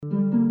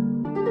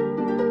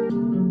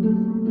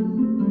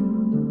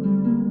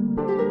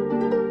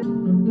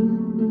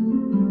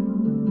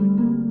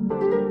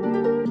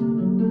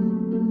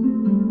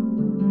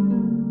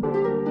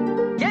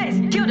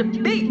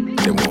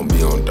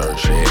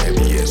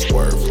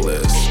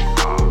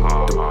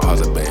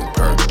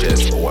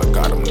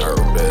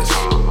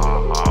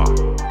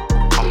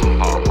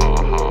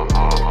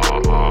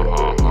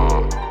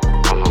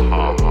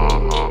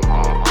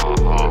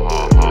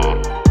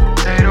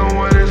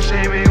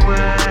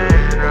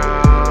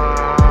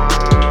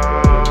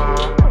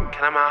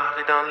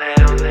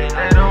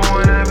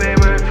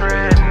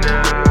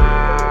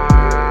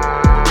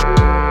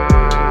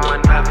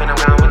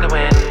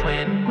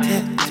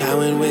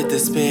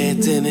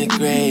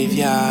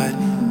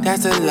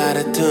That's a lot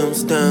of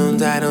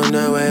tombstones, I don't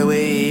know where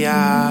we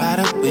are. Lot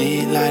of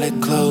weed, lot of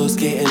clothes,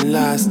 getting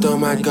lost, oh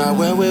my god.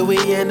 Where will we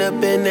end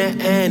up in the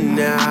end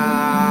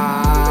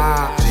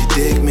now? She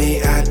dig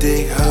me, I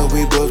dig her,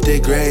 we both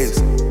dig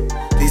graves.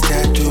 These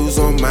tattoos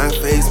on my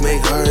face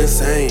make her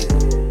insane.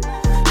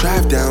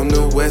 Drive down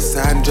the west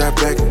side and drive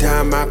back in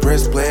time. I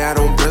press play, I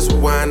don't press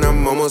rewind.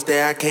 I'm almost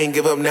there, I can't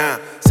give up now.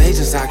 Sage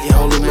and sake,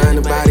 holy mind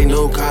and body,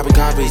 no carbon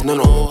copies. No,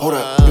 hold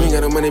up, you ain't got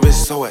no money, bitch,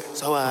 so what?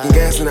 Fucking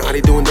gas in the Audi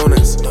doing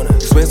donuts.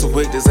 Expensive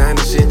quick,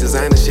 designer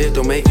shit,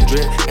 don't make you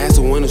drip. Ask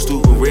the one who's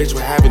stupid rich,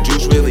 what having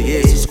juice really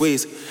is. A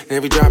squeeze, and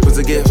every drop is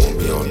a gift. Won't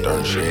be on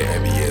dirt shit,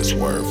 every year's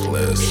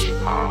worthless.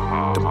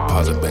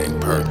 Deposit bank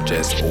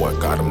purchase, oh I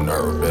got them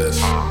nervous.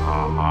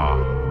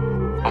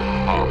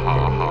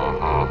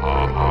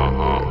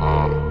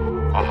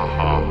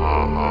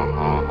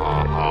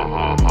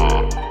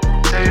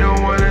 They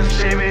don't wanna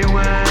see me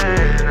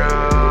win, no.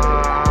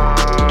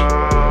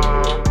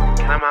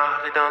 I'm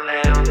out, they don't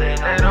let on.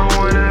 They don't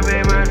wanna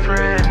be my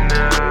friend,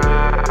 no.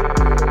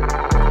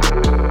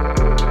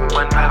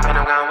 One puff and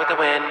I'm gone with the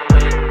wind.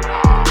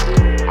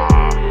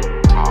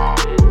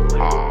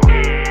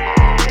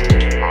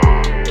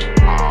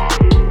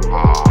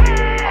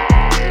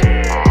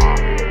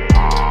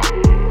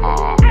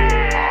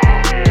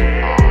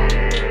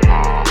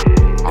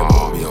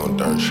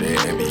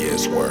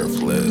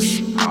 Worthless.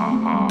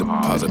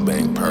 Deposit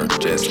bank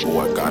purchase, oh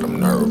I got them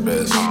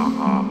nervous.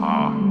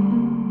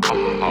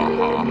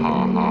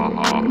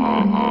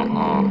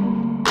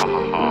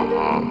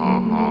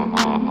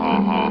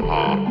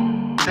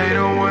 They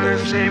don't wanna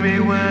see me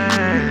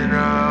win,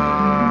 no.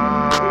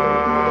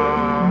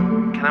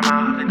 Can I'm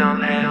out, they don't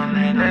let on.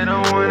 They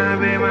don't wanna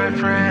be my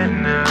friend.